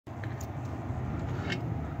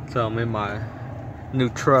So I'm in my new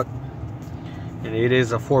truck, and it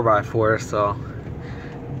is a 4x4, so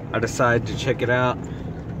I decided to check it out.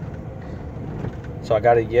 So I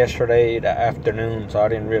got it yesterday the afternoon, so I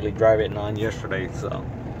didn't really drive it none yesterday. So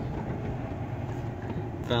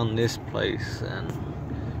found this place and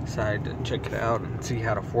decided to check it out and see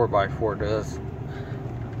how the 4x4 does.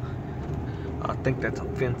 I think that's a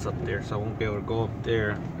fence up there, so I won't be able to go up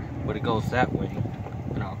there, but it goes that way,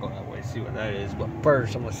 and I'll go that way, see what that is. But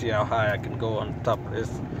first I'm gonna see how high I can go on top of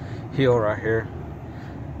this hill right here.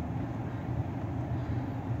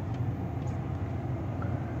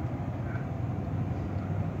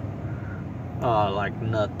 Oh, like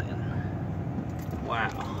nothing.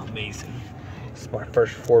 Wow, amazing. This is my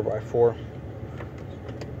first 4x4.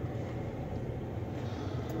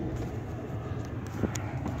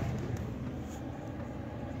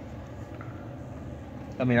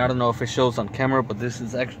 I mean, I don't know if it shows on camera, but this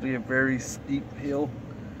is actually a very steep hill.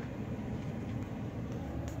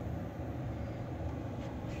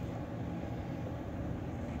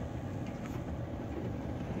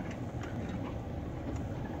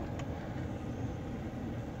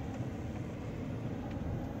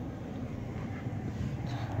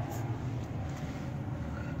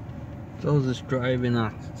 So I was just driving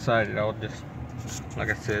outside it. I'll just,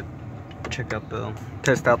 like I said, test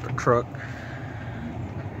out the truck.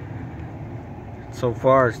 So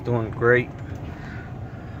far it's doing great.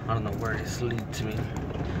 I don't know where this leads me,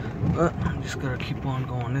 but I'm just gonna keep on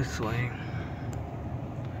going this way.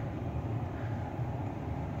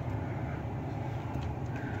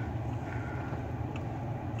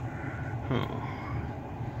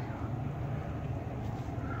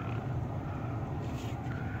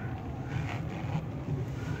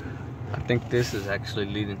 I think this is actually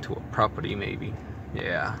leading to a property, maybe.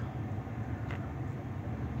 Yeah.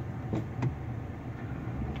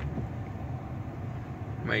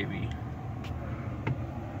 Maybe.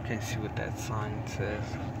 Can't see what that sign says.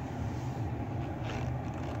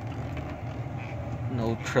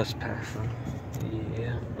 No trespassing.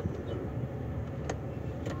 Yeah.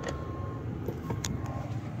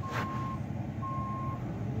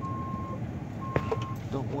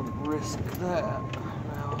 Don't want to risk that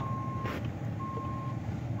now.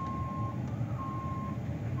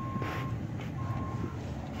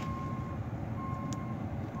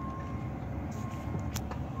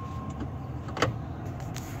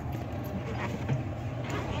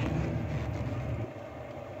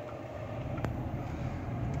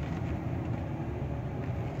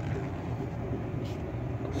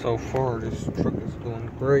 So far, this truck is doing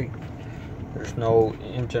great. There's no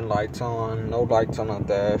engine lights on, no lights on the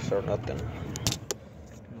dash or nothing. I don't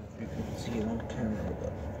know if you can see it on camera,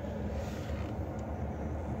 but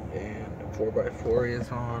and the 4x4 is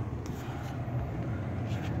on.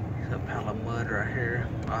 There's a pile of mud right here.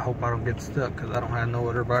 I hope I don't get stuck because I don't have no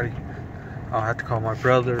other body. I'll have to call my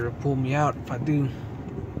brother to pull me out if I do.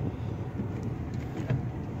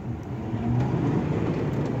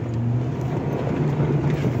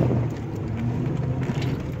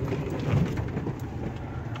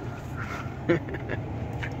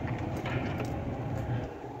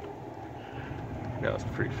 That was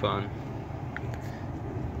pretty fun.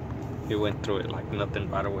 You went through it like nothing,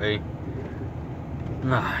 by the way.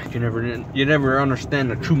 You never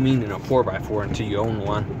understand the true meaning of 4x4 until you own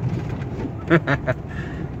one.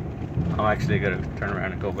 I'm actually gonna turn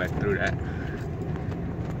around and go back through that.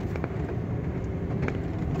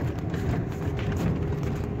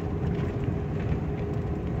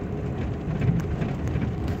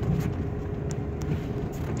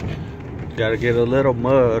 Gotta get a little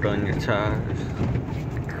mud on your tires.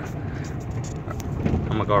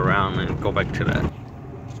 I'm gonna go around and go back to that.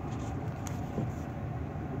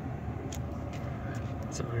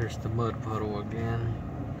 So here's the mud puddle again.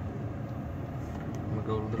 I'm gonna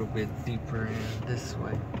go a little bit deeper in this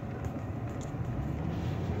way.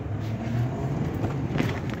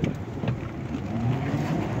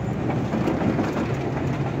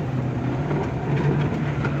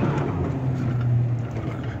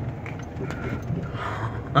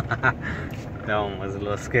 That one was a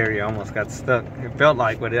little scary. I almost got stuck. It felt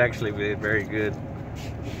like, but it actually did very good.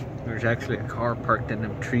 There's actually a car parked in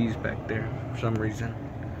them trees back there for some reason.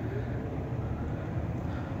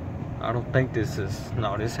 I don't think this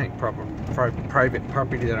ain't private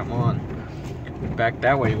property that I'm on. Back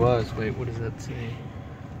that way was. Wait, what does that say?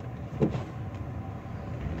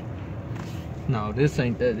 No, this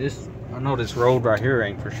ain't that. I know this road right here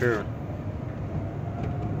ain't for sure.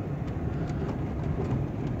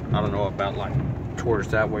 I don't know about like towards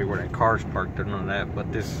that way where that car's parked or none of that,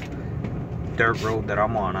 but this dirt road that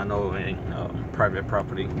I'm on, I know it ain't private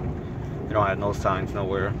property. It don't have no signs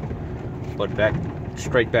nowhere. But back,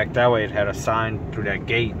 straight back that way, it had a sign through that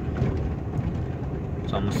gate.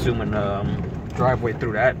 So I'm assuming driveway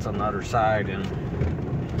through that's on the other side, and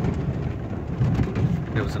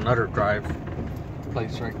there was another drive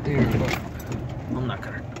place right there, but I'm not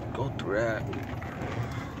gonna go through that.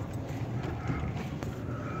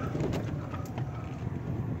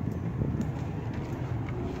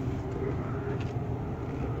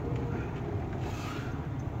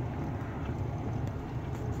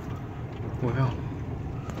 Well,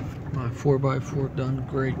 my 4x4 done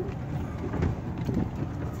great.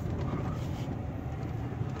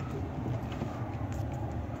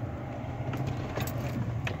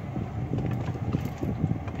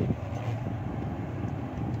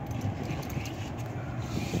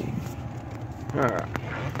 Alright,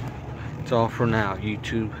 that's all for now,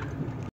 YouTube.